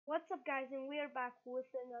What's up guys, and we are back with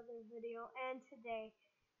another video, and today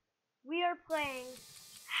we are playing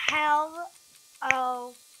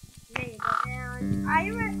Hello Neighbor, and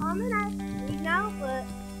I'm gonna leave now, but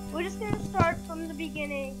we're just gonna start from the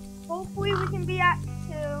beginning. Hopefully we can be Act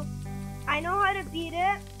 2. I know how to beat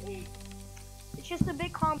it, it's just a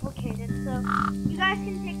bit complicated, so you guys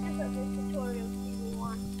can take this as a tutorial if you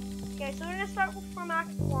want. Okay, so we're gonna start from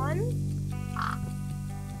Act 1.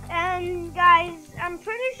 And guys, I'm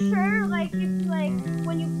pretty sure if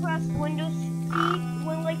when you press Windows C,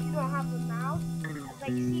 when you don't have the mouse,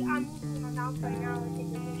 see I'm using my mouse right now and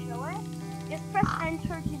it doesn't show it. Just press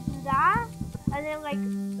enter to do that, and then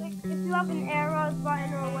if you have an arrow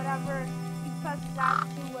button or whatever, you press that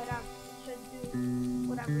to do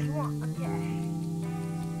whatever you want. Okay.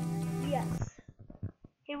 Yes.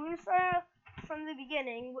 Okay, we're gonna start from the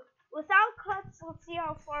beginning without cuts. Let's see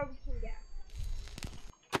how far we can get.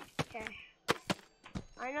 Okay,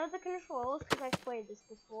 I know the controls because I've played this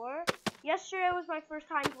before. Yesterday was my first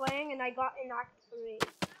time playing and I got in Act 3.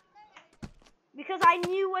 Because I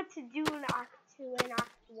knew what to do in Act 2 and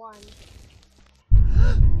Act 1.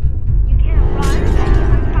 You can't run,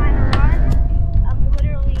 I'm trying to run. I'm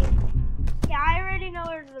literally, yeah, I already know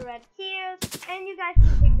where the red key is. And you guys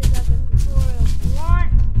can take this as a tutorial if you want.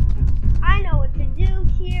 I know what to do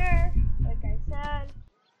here, like I said.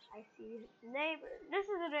 I see the neighbor. This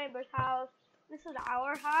is the neighbor's house. This is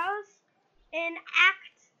our house. In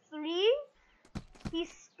Act 3, he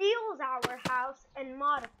steals our house and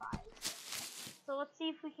modifies it. So let's see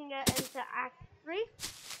if we can get into Act 3.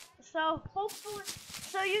 So hopefully,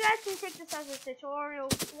 you guys can take this as a tutorial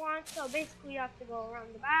if you want. So basically, you have to go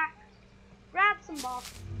around the back, grab some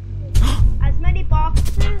boxes, as many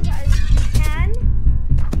boxes as you can,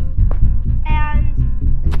 and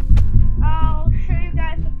I'll show you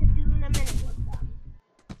guys what to do in a minute with them.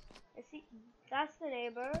 See, that's the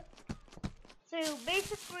neighbor. So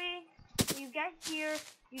basically, you get here,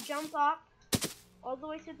 you jump up all the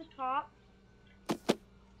way to the top,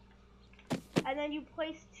 and then you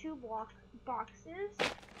place two boxes,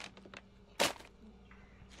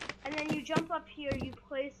 and then you jump up here, you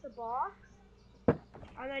place a box,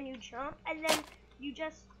 and then you jump, and then you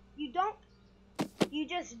just jump.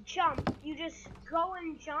 You just go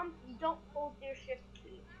and jump. You don't hold your shift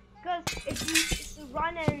key. Because if you just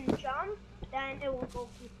run and jump, then it will go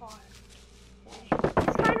too far. Okay.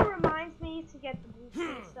 This kind of reminds me to get the blue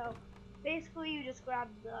key. So basically, you just grab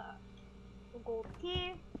the gold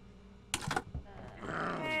key.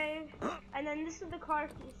 Okay. And then this is the car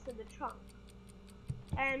keys to the trunk.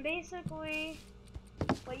 And basically,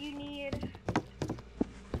 what you need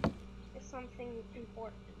is something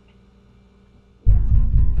important.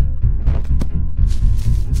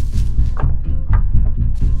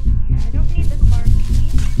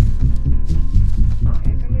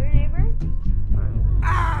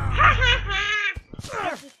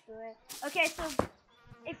 Okay, so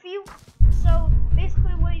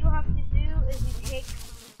basically what you have to do is you take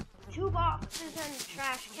two boxes and a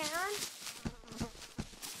trash can,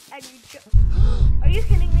 and you are you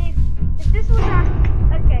kidding me? If this was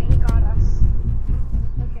okay, he got us.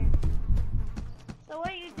 Okay. So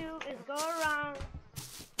what you do is go around.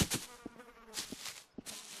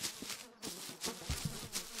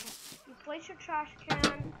 You place your trash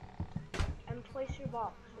can and place your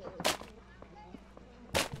boxes.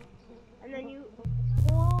 And then you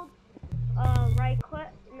hold right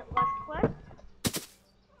click, left click,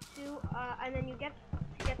 and then you get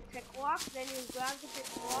to get the pick lock. Then you grab the pick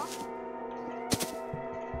lock,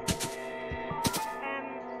 and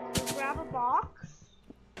you grab a box,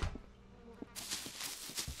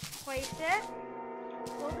 place it.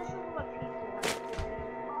 So this is what people like.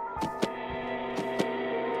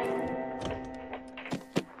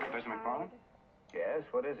 Professor McFarland? Yes,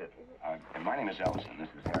 what is it? My name is Ellison. This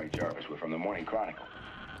is Harry Jarvis. We're from the Morning Chronicle.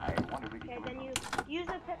 I wonder if we can then you use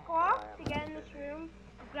a pick lock to get in this room.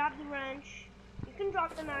 You grab the wrench. You can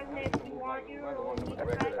drop the magnet if you want. You don't need the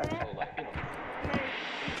magnet. And then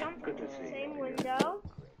you jump into the same window.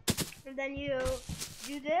 And then you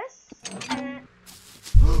do this. And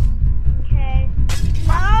okay.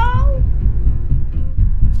 No!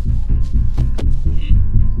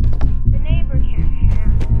 The neighbor can't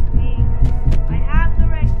handle me. I have the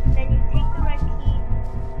red. Then you take the red key.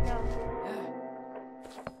 No.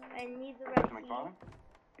 I need the red key. McFarland?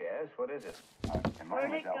 Yes, what is it?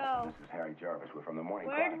 Where'd it go? This is Harry Jarvis. We're from the Morning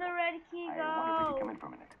Where'd Chronicle. the red key go? I wonder if we can come in for a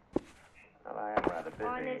minute. Well, I am rather busy.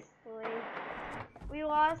 Honestly, we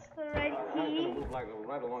lost the red key.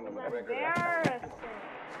 Right along the Embarrassing.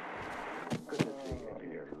 Good to see you.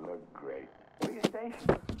 You look great. Where are you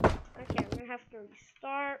stationed? Okay, we're gonna have to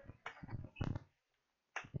restart.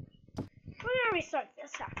 gonna restart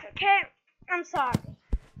this after, okay? I'm sorry.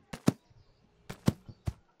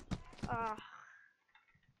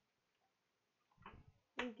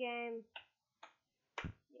 New game.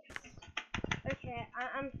 Yes. Okay,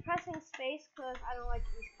 I'm pressing space because I don't like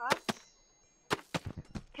these cuts.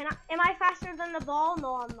 Am I faster than the ball?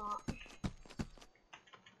 No, I'm not.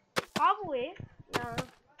 Probably. No.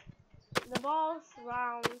 The ball's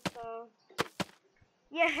round, so.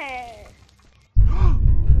 Yeah. How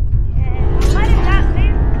did that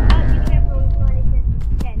win? Oh, you can't really do anything.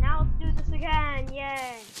 Okay, now let's do this again.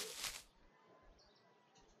 Yay.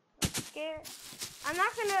 I'm scared. I'm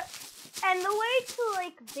not gonna. And the way to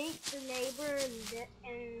like bait the neighbor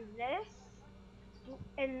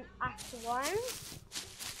in Act 1,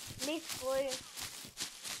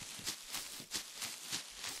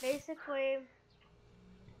 basically,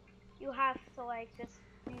 you have to like just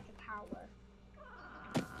use the power.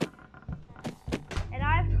 And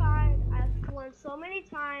I've won so many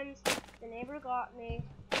times. The neighbor got me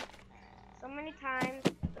so many times,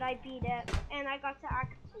 but I beat it, and I got to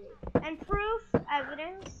Act 3. And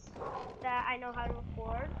evidence that I know how to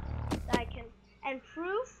record, that I can, and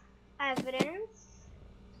evidence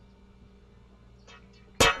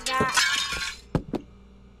that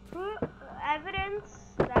what evidence?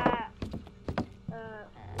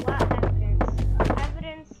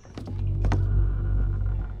 Evidence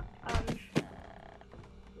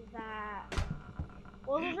that,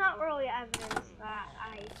 well, there's not really evidence that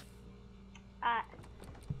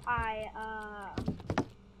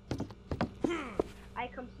I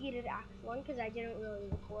completed Act 1 because I didn't really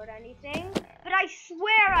record anything, but I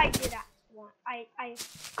swear I did Act 1.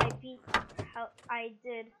 I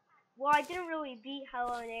did. Well, I didn't really beat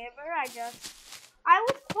Hello Neighbor. I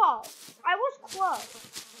was close.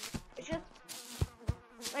 It's just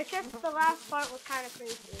the last part was kind of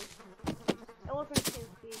crazy. It wasn't too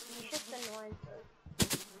creepy. It's just annoying.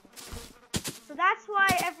 So that's why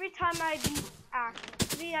every time I beat Act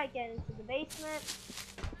 3, I get into the basement.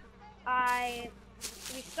 I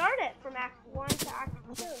restart it from Act 1 to Act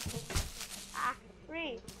 2. Act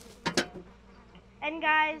 3. And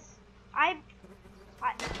guys,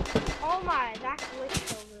 oh my, that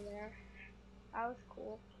glitched over there. That was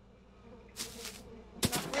cool.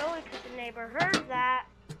 Not really, because the neighbor heard that.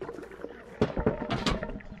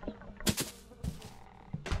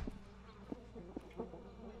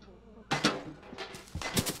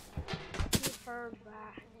 He heard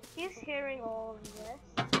that. He's hearing all of this.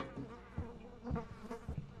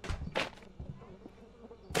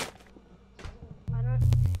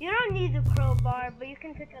 You don't need the crowbar, but you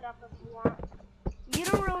can pick it up if you want. You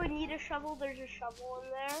don't really need a shovel. There's a shovel in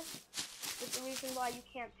there. But the reason why you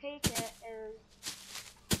can't take it is,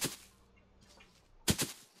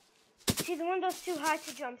 see, the window's too high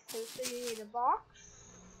to jump through, so you need a box.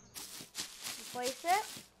 Place it.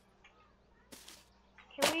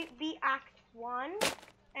 Can we beat Act 1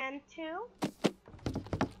 and 2?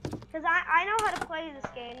 Because I know how to play this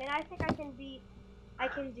game, and I think I can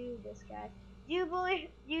do this, guys. Do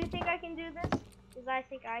you think I can do this? Because I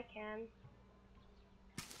think I can.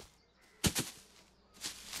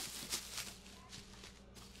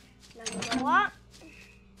 Now you know what?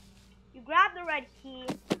 You grab the red key.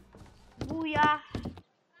 Booyah.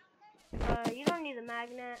 You don't need the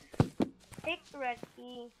magnet. Take the red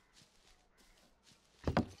key.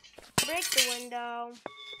 Break the window.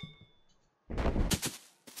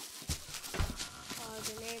 Oh,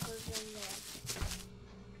 the neighbor's in there.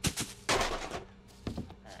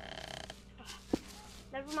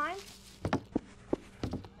 Never mind.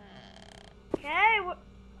 Okay,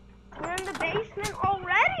 we're in the basement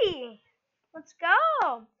already. Let's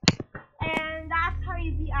go. And that's how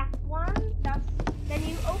you beat Act 1. Then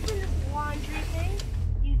you open this laundry thing.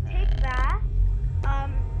 You take that.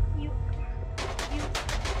 You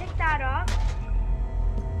pick that up.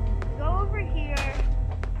 Go over here.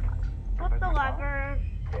 Flip the lever.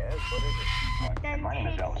 Yes, what is it? Then My name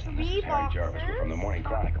is take Ellison. This 3 is Harry boxes. Jarvis. We're from the Morning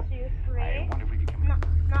Chronicle. 1, 2, 3. I wonder if we could come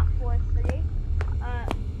Not 4, 3.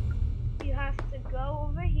 You have to go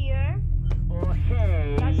over here.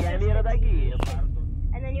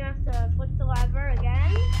 And then you have to flip the lever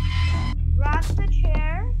again. Grab the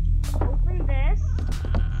chair. Open this.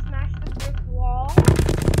 Smash the brick wall.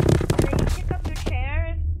 And then you pick up your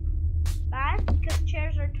chair back because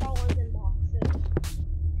chairs are taller than boxes.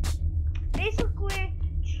 Basically,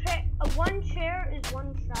 one chair is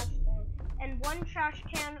one trash can. And one trash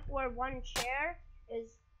can or one chair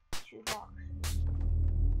is 2 boxes.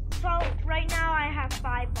 So right now I have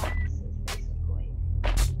 5 boxes basically.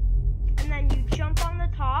 And then you jump on the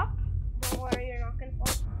top. Don't worry, you're not gonna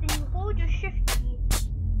fall. Then you hold your shift key.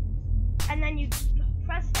 And then you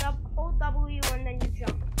hold W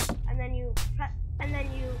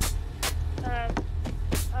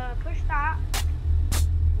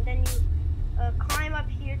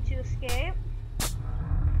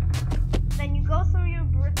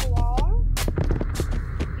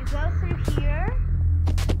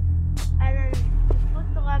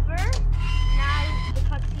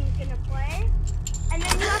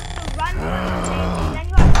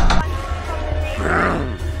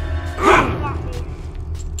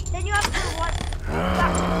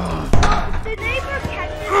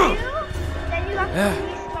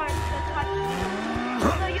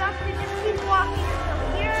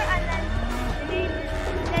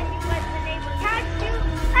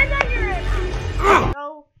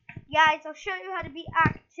guys, I'll show you how to beat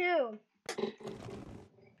Act 2.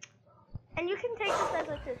 And you can take this as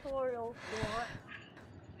a tutorial if you want.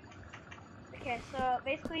 Okay, so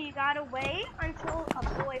basically you gotta wait until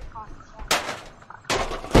a boy pops up.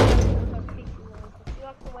 You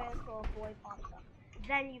have to wait until a boy pops up.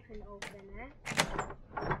 Then you can open it.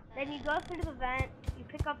 Then you go through the vent, you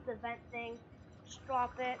pick up the vent thing, just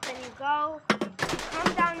drop it, then you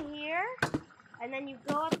come down here, and then you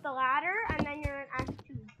go up the ladder, and then you're in Act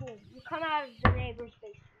 2. Boom. You come out of the neighbor's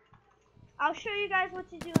basement. I'll show you guys what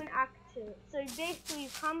to do in Act 2. So basically you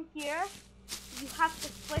come here, you have to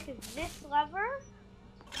flick this lever,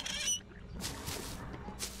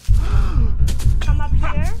 come up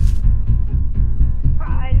here,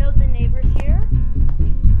 I know the neighbor's here,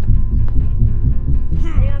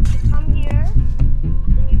 then you have to come here,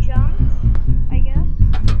 then you jump, I guess.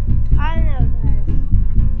 I don't know guys,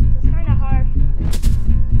 it's kind of hard.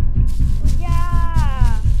 But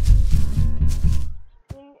yeah,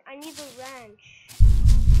 I need the wrench.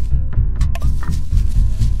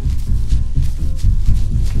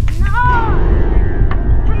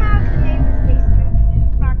 Come out of the neighbor's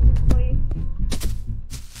basement, practically.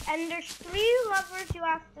 And there's 3 levers you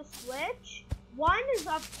have to switch. One is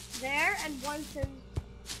up there, and one's in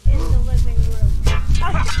the living room.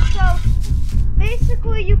 So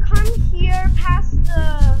basically, you come here past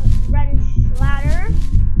the wrench ladder.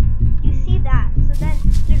 You see that? So then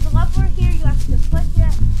there's a lever here. You have to flick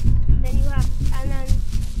it. Then you have, and then.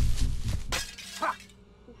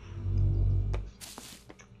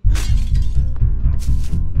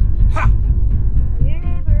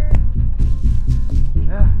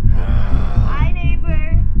 Hi, neighbor.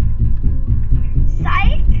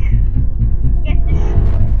 Psych! Get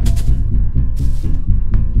destroyed.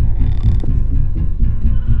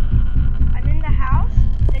 I'm in the house.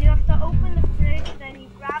 Then you have to open the fridge. Then you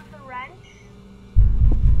grab the wrench.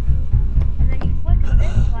 And then you flick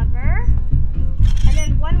this lever. And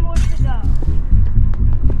then one more to go.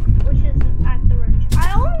 Which is at the wrench.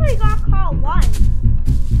 I only got caught once.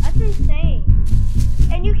 That's insane.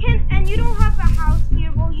 And you don't have a house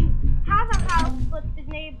here. Well, you have a house, but the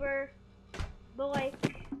neighbor,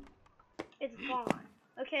 it's gone.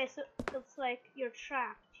 Okay, so it's like you're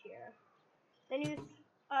trapped here. Then you,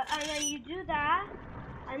 and then you do that,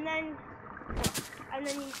 and then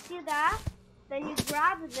you see that. Then you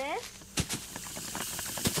grab this,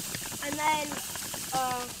 and then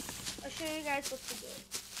I'll show you guys what to do.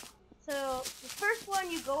 So the first one,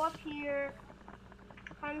 you go up here.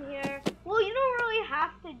 Come here. Well, you don't really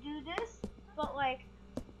have to do this, but like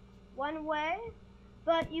one way.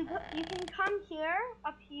 But you can come here,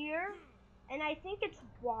 up here, and I think it's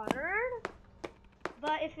watered.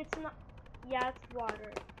 But if it's not, yeah, it's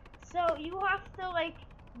watered. So you have to like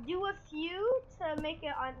do a few to make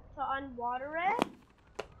it to unwater it,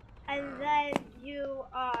 and then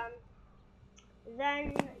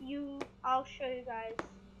I'll show you guys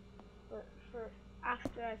for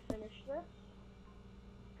after I finish this.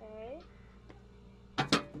 Okay.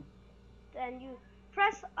 Then you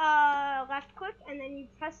press left click, and then you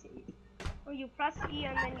press E. Or you press E,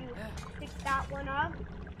 and then you pick that one up.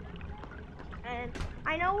 And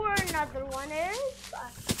I know where another one is,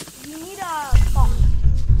 but you need a box.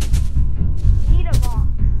 You need a box.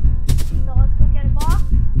 So let's go get a box.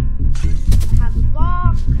 I have a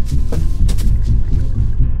box.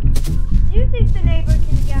 Do you think the neighbor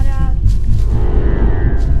can get us?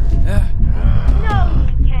 No,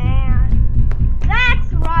 he can't. That's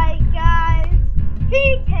right, guys. He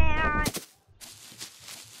can't.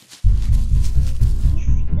 He's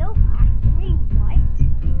still after me. What?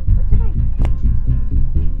 What did I do?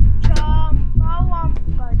 Jump,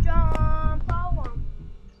 wumpa, jump, wump,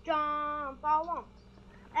 jump, wump.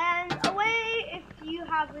 And away if you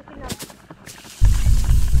have like enough.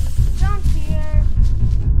 Jump here.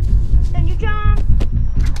 Then you jump.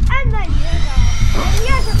 And then you go. And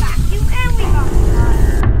here's a vacuum, and we got that.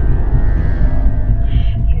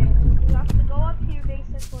 Okay, you have to go up here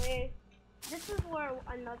basically. This is where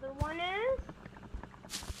another one is.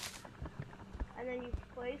 And then you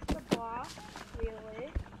place the block,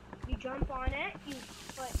 really. You jump on it, you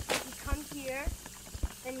come here,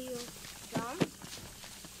 then you jump.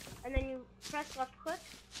 And then you press left click,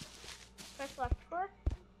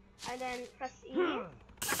 and then press E.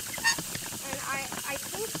 And I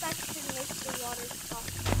think that should make the water stop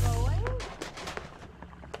flowing.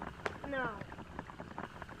 No.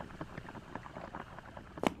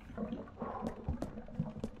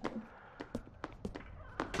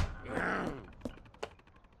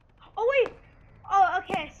 Oh wait! Oh,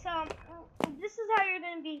 okay, so this is how you're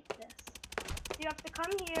gonna beat this. So you have to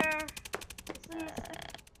come here.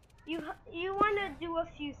 You you want to do a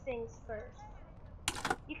few things first.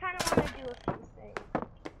 You kind of want to do a few things.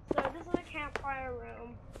 So this is a campfire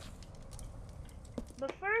room.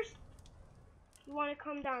 But first, you want to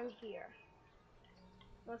come down here.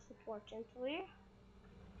 Most importantly.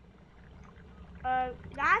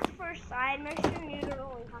 That's for side mission. You don't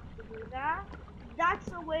only have to do that. That's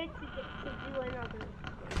a way to get to do another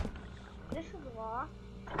thing. This is locked.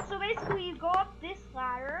 So basically, you go up this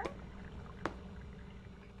ladder.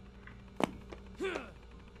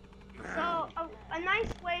 So a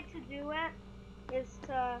nice way to do it is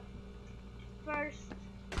to first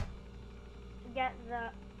get the.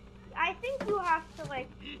 I think you have to like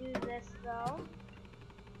do this though.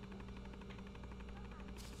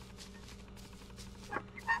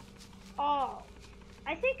 Oh,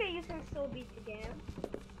 I think that you can still beat the game.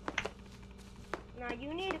 Now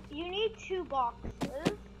you need 2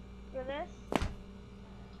 boxes for this.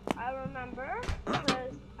 I remember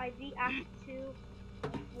because I beat Act 2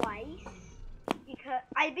 twice. Because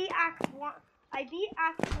I beat Act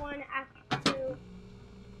 1, Act 2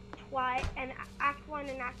 twice, and Act 1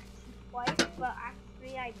 and Act 2 twice, but Act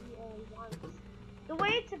 3 I beat only once. The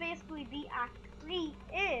way to basically beat Act 3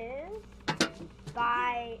 is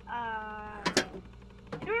by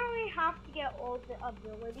you don't really have to get all the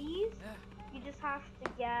abilities. You just have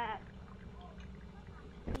to get.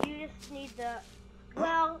 You just need the.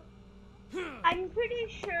 Well, I'm pretty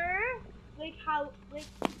sure like how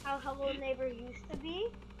Hello Neighbor used to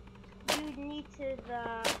be. You needed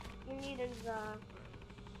the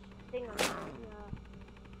thing on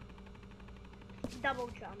the double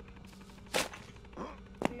jump.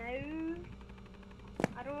 No.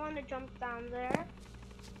 I don't want to jump down there.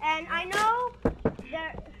 And I know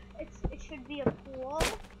that it should be a pool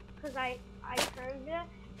because I turned it,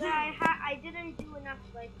 but I didn't do enough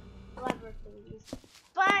like clever things.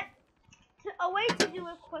 But a way to do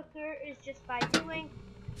it quicker is just by doing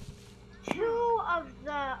 2 of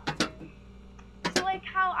the. So like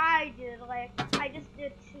how I did, like I just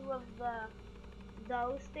did 2 of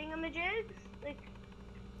those thingamajigs, like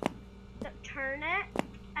turn it,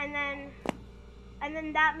 and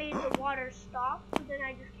then that made the water stop. So then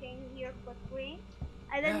I just came here quickly,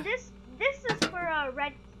 and then this is for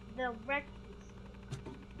the red piece.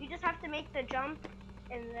 You just have to make the jump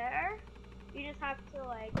in there. You just have to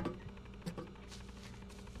like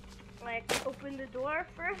open the door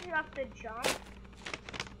first. You have to jump.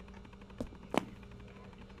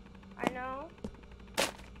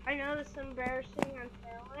 I know this is embarrassing. I'm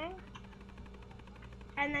failing.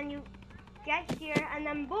 And then you get here, and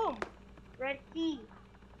then boom. Red key.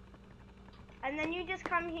 And then you just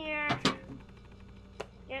come here,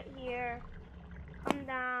 get here, come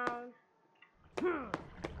down.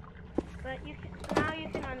 But now you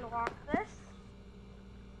can unlock this.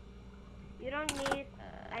 You don't need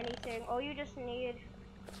anything. All you just need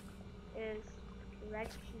is red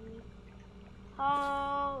key.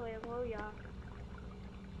 Hallelujah.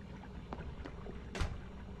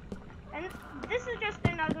 And this is just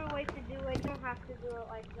another way to do it. You don't have to do it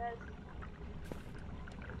like this.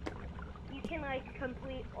 You can like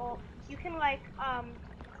complete all. You can like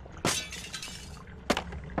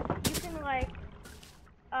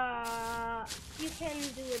you can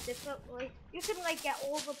do it differently. You can like get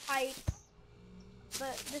all the pipes,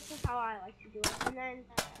 but this is how I like to do it. And then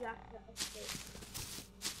you have to escape.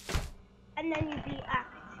 And then you beat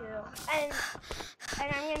Act 2. And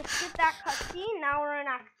I'm gonna skip that cutscene. Now we're in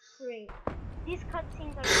Act 3. These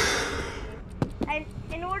cutscenes are really easy. And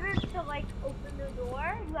in order to like open the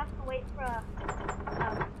door, you have to wait for a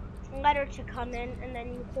letter to come in, and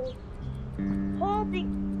then you hold the.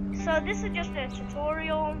 So this is just a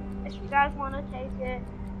tutorial. If you guys want to take it.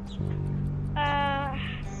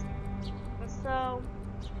 So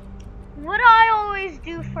what I always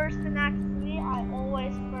do first in Act 3, I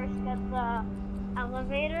always first get the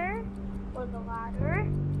elevator or the ladder.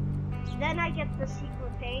 Then I get the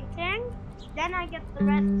secret painting. Then I get the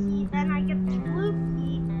red key. Then I get the blue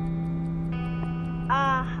key.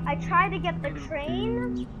 I try to get the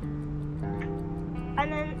train.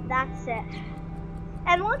 And then that's it.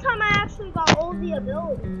 And one time I actually got all the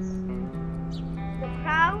abilities. The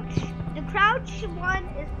crouch one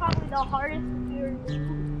is probably the hardest to hear in the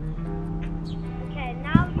movie. Okay,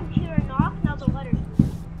 now you hear a knock. Now the letters.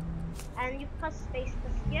 And you press space to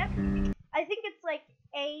skip. I think it's like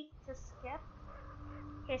A to skip.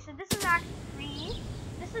 Okay, so this is Act 3.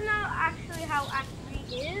 This is not actually how Act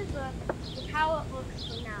 3 is, but it's how it looks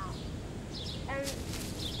for now.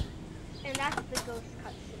 And that's the ghost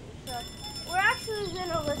cutscene. So we're actually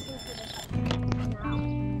gonna listen to the cutscene now.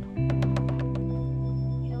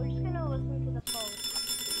 Okay, we're just gonna listen to the phone cutscene.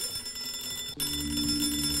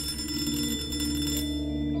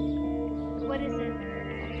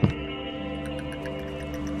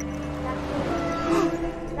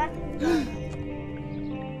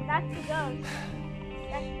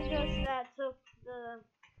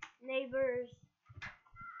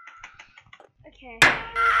 Okay.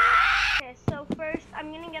 Okay, so first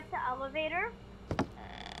I'm gonna get the elevator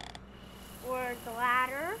or the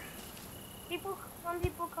ladder. Some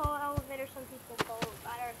people call it elevator, some people call it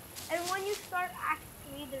ladder. And when you start Act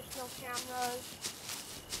 3, there's no cameras.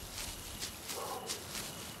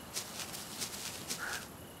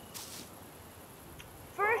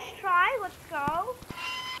 First try, let's go.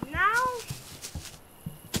 Now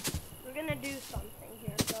we're gonna do something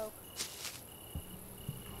here, folks.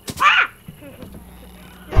 Ah! Okay,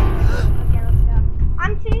 let's go.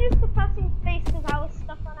 I'm too used to pressing space because I was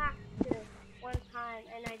stuck on Act 2 one time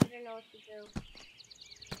and I didn't know what to do.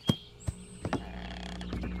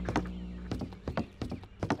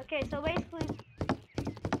 Okay, so basically,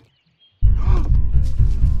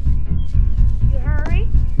 you hurry.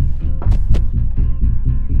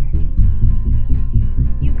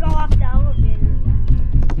 You go up the elevator.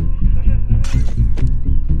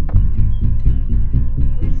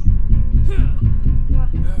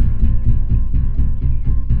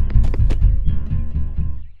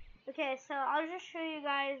 Okay, so I'll just show you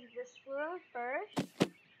guys this room first.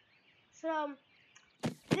 So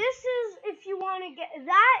this is if you want to get,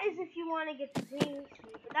 that is if you want to get the green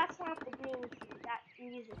key, but that's not the green key, that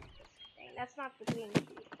music thing, that's not the green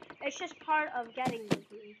key. It's just part of getting the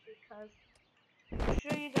green key, because I'll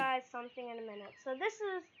show you guys something in a minute. So this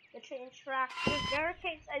is the train track, there's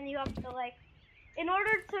barricades, and you have to like, in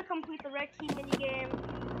order to complete the red key minigame,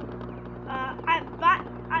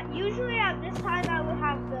 usually at this time I would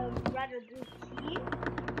have the red or blue key,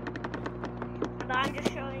 but I'm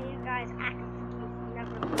just showing you guys actually if you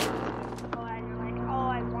never played this game before and you're like, oh,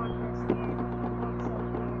 I want this game, it's so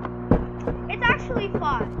weird. It's actually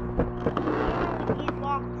fun. You don't really need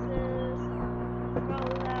boxes, throw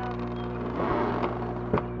them.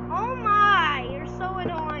 Oh my, you're so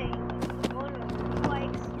annoying.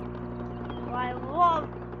 Like, oh, I love,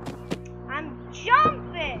 I'm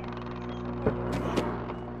jumping.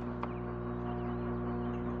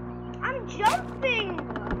 I'm jumping!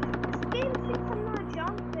 This game thinks I'm not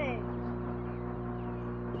jumping.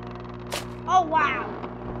 Oh wow!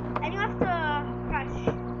 And you have to press.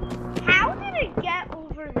 How did it get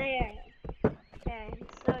over there? Okay,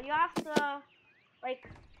 so you have to like,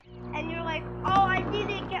 and you're like, oh, I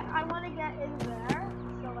want to get in there.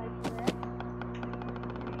 So like this.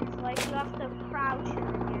 So like you have to crouch in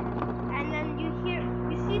here, and then you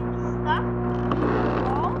see the stuff on the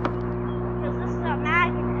wall, because this is a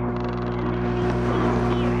magnet.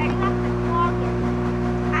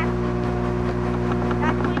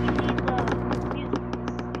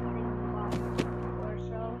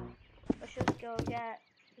 Get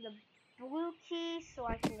the blue key so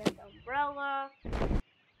I can get the umbrella.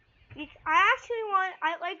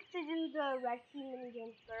 I like to do the red key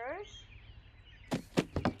minigame first.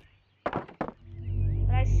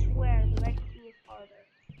 But I swear the red key is harder.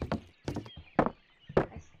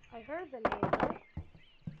 I heard the name, right?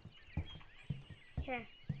 Okay.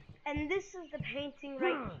 And this is the painting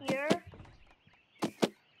right here.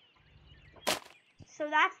 So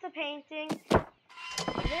that's the painting.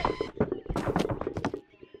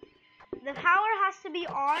 The power has to be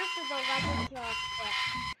on for the lever to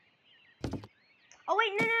flip. Oh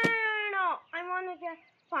wait, no. I want to get,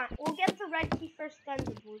 fine. We'll get the red key first, then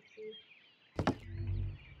the blue key.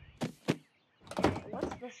 Okay,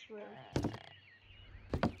 what's this room?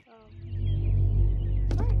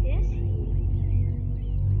 Where is he?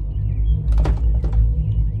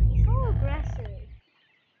 He's so aggressive.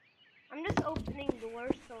 I'm just opening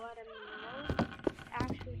doors to let him know. It's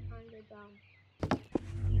actually kind of dumb.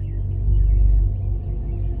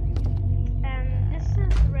 And this is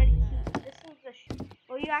the red key. This is the shoe.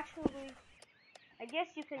 Well, you actually, I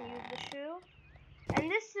guess you can use the shoe. And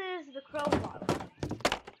this is the crowbar.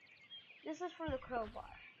 This is for the crowbar.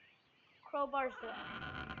 Crowbar's there.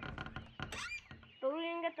 But we're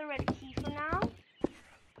gonna get the red key for now.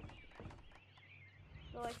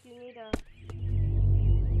 So like you need a,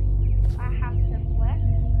 I have to flip.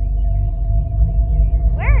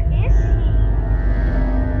 Where is he?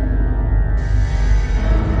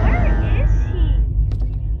 Where is he?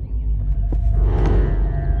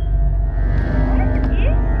 Where is he?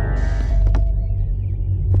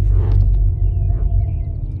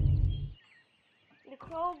 The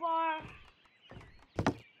crowbar.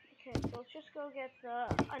 Okay, so let's just go get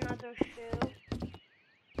another shoe.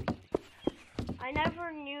 I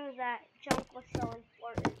never knew that junk was so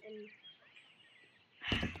important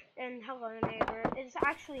in Hello Neighbor. It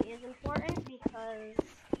actually is important because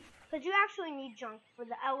you actually need junk for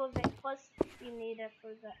the elevator. Plus, you need it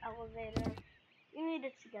for the elevator. You need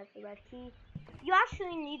it to get the red key. You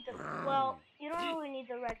actually need the, well, you don't really need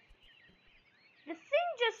the red. The thing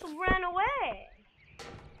just ran away.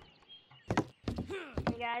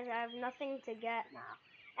 And guys, I have nothing to get now.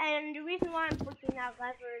 And the reason why I'm flicking that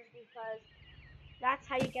lever is because that's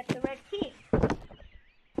how you get the red key. And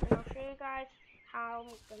I'll show you guys how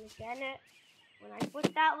I'm gonna get it when I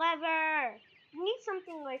flick that lever. You need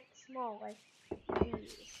something like small, like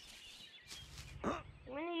these. I'm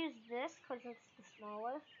gonna use this because it's the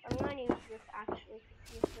smallest. I'm gonna use this actually to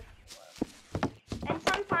see if this works. And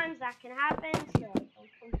sometimes that can happen, so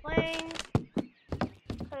don't complain.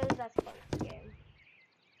 Because that's part of the game.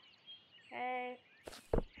 Okay.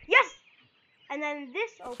 Yes! And then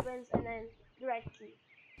this opens, and then the red key.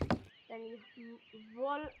 Then you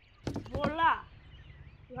voila!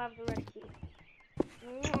 You have the red key.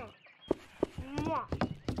 Mwah. Mwah.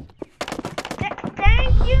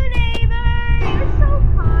 Thank you, neighbor! You're so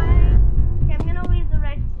kind. Okay, I'm gonna leave the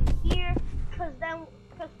red key here, because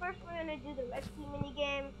first we're gonna do the red key mini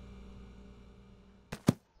game.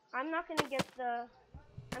 I'm gonna get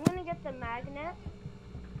the magnet.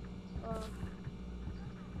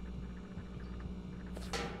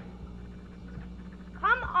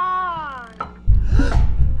 Come on!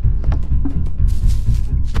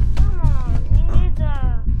 Come on, we need the...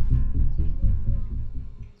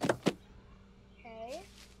 Okay.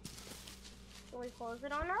 Can we close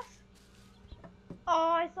it on us?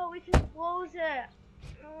 Oh, I thought we could close it.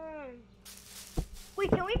 Wait,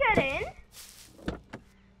 can we get in?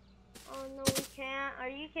 Oh no, we can't. Are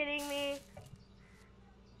you kidding me?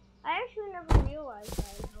 I actually never realized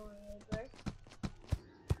that was our neighbor.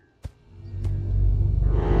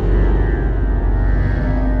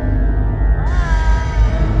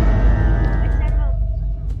 I said help.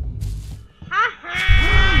 Ha ha!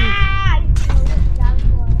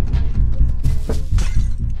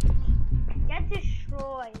 Get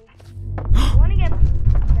destroyed. Wanna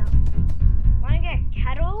get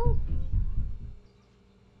kettle?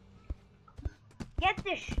 Get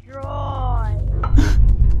destroyed.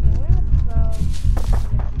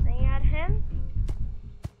 Thing at him.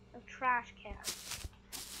 A trash can.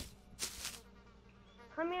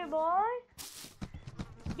 Come here, boy.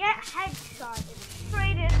 Get headshot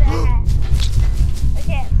straight in the head.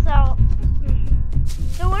 Okay, so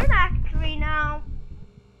we're in Act 3 now.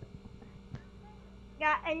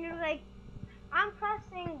 Yeah, and you're like,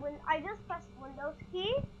 I just pressed Windows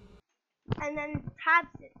key, and then tabs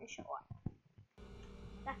didn't show up.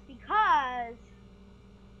 That's because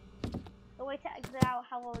the way to exit out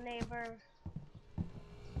hello neighbor.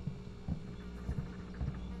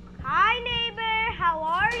 Hi neighbor, how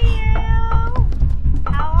are you?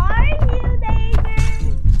 How are you, neighbor?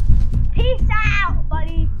 Peace out,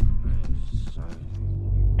 buddy.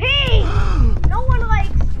 Peace! No one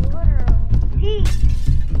likes literal peace.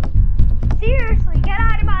 Seriously, get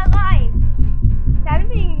out of my life. I'm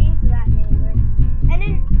being mean to that neighbor. And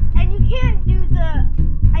you can't do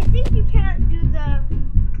I think you can't do the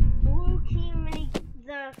blue key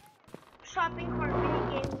the shopping cart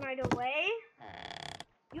mini game right away.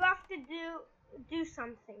 You have to do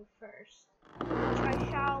something first, which I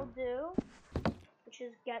shall do, which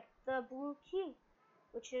is get the blue key,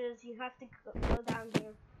 which is you have to go down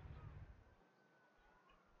here.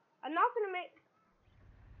 I'm not gonna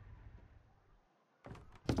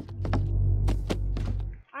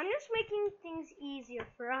I'm just making things easier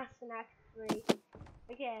for us in Act 3.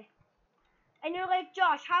 Okay. And you're like,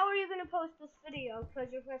 Josh, how are you going to post this video?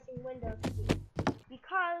 Because you're pressing Windows key.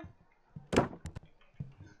 Because...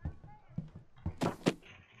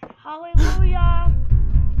 Hallelujah!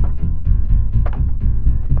 I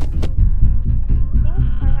think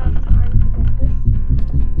I have time to get this.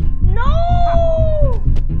 No!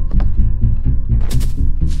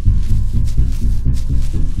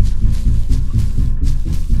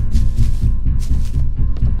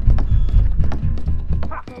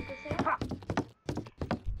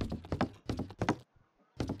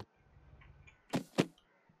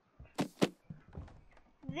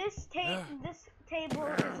 This table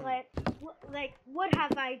is like, what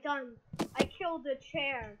have I done? I killed a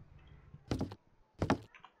chair.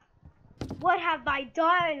 What have I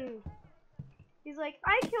done? He's like,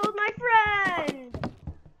 I killed my friend.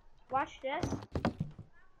 Watch this.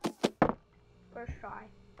 First try.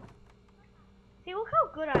 See, look how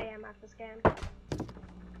good I am at this game.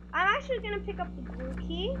 I'm actually gonna pick up the blue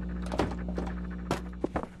key.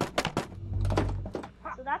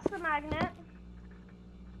 So that's the magnet.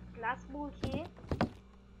 That's blue key.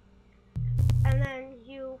 And then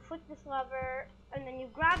you flick this lever, and then you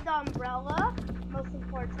grab the umbrella. Most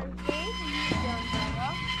important thing, you use the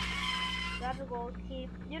umbrella. Grab the gold key.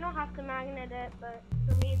 You don't have to magnet it, but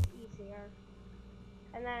for me it's easier.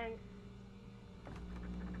 And then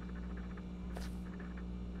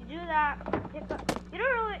You do that, pick up, you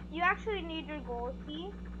don't really, you actually need your gold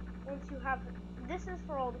key once you have, this is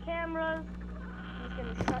for all the cameras. I'm just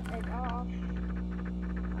gonna shut it off.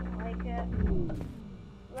 I don't like it.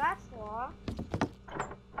 That's locked.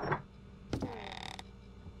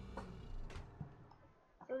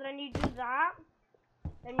 So then you do that,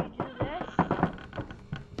 then you do this,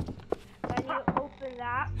 then you open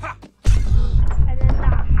that, and then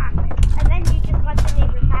that happens. And then you just let the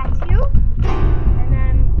neighbor catch you, and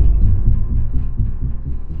then,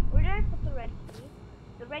 where did I put the red key?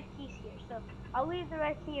 The red key's here, so I'll leave the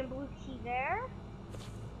red key and blue key there.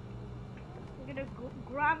 I'm gonna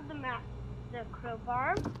grab the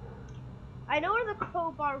crowbar. I know where the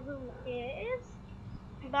crowbar room is,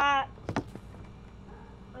 but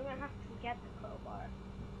I'm gonna have to get the crowbar.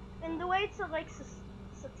 And the way to like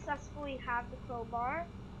successfully have the crowbar,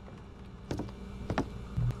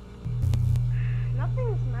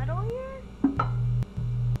 nothing's metal here.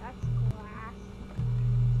 That's glass.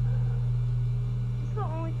 This is the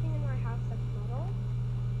only thing in my house that's metal.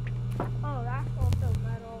 Oh, that's also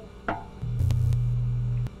metal.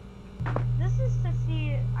 This is to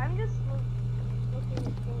see. I'm just looking at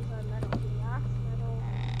things that are metal. That's metal.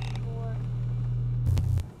 Sure.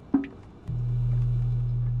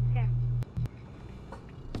 Okay.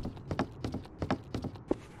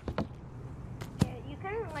 Okay, you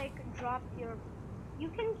can like drop your. You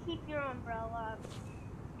can keep your umbrella.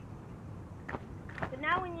 But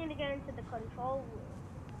now we need to get into the control room.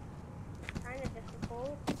 Kind of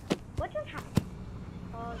difficult. What just happened?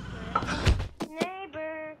 Oh, it's nice.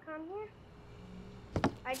 Neighbor, come here.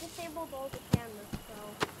 I disabled all the cameras, so.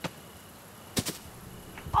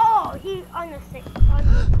 Oh, he's on the sick.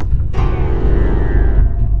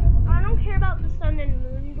 I don't care about the sun and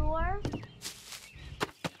moon door.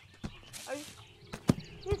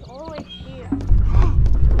 He's always here.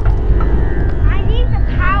 I need the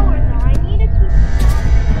power though. I need to keep the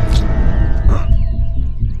power.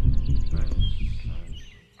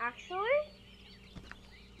 Actually?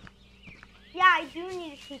 Yeah, I do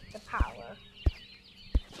need to keep the power.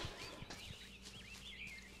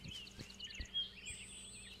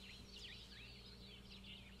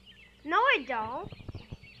 No, I don't.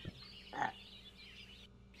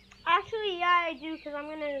 Actually, yeah, I do, because I'm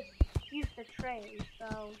going to use the train,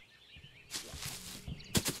 so. Yeah.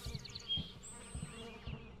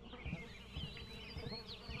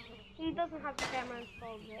 He doesn't have the camera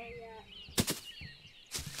installed there yet.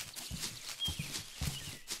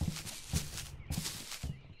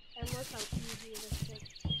 And look how easy this is.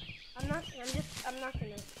 I'm not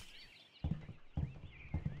gonna.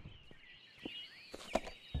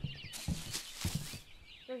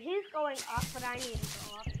 So he's going up, but I need to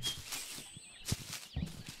go up.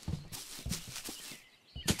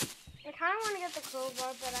 I kinda wanna get the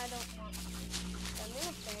crowbar, but I don't want to. So I'm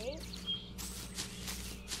gonna bait.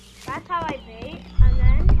 That's how I bait, and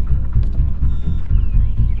then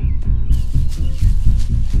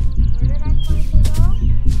where did I plan to go?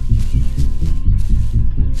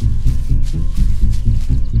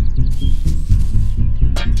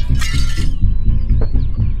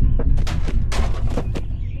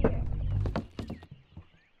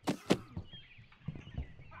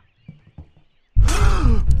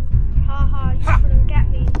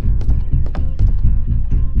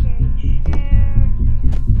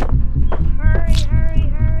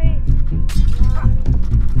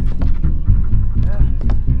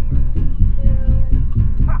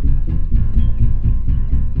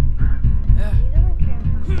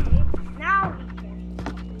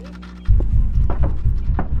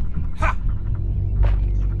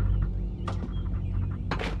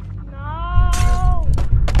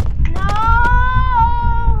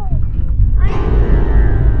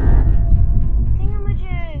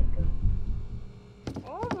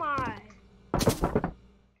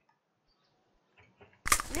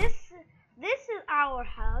 Our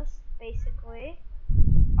house, basically.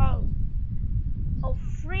 Oh,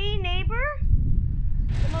 free neighbor?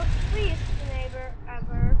 The most freest neighbor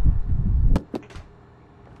ever.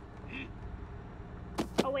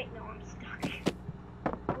 Oh wait, no, I'm stuck.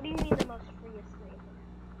 What do you mean the most freest neighbor?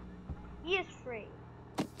 He is free.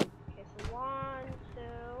 Okay, so 1, 2.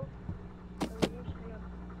 So we're just gonna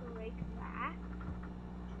break that.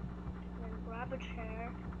 And then grab a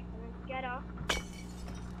chair. And then get up.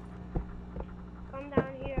 Come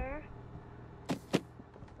down here.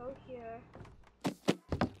 Go here.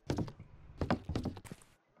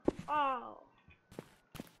 Oh.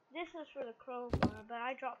 This is for the crowbar, but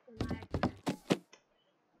I dropped the magnet.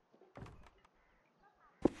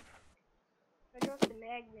 I dropped the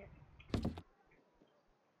magnet.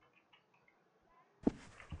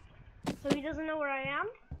 So he doesn't know where I am?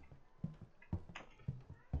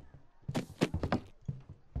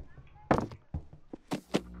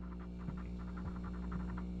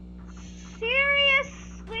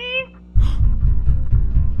 Seriously?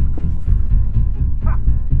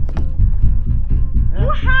 You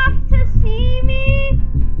have to see me?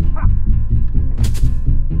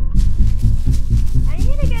 I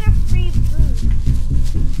need to get a free boost.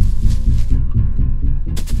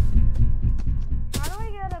 How do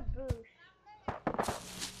I get a boost?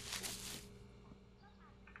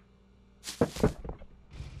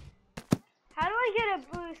 How do I get a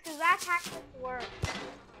boost? Because that tactic works.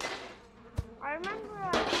 I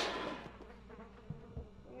remember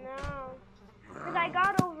no. Because I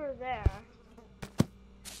got over there.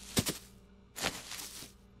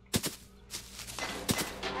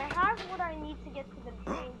 I have what I need to get to the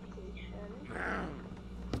train station.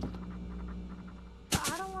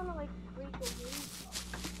 But I don't want to like break a window.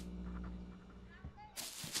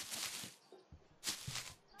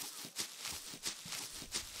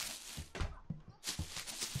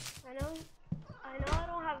 I know I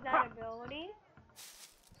don't have that ability.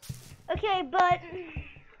 Okay, but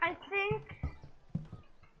I think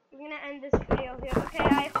we're gonna end this video here. Okay,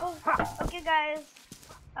 I hope. Okay, guys.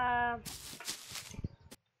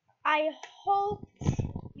 I hope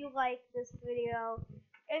you liked this video.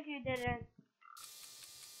 If you didn't,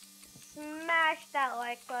 smash that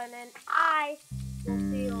like button. And I will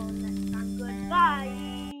see you all next time.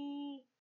 Goodbye.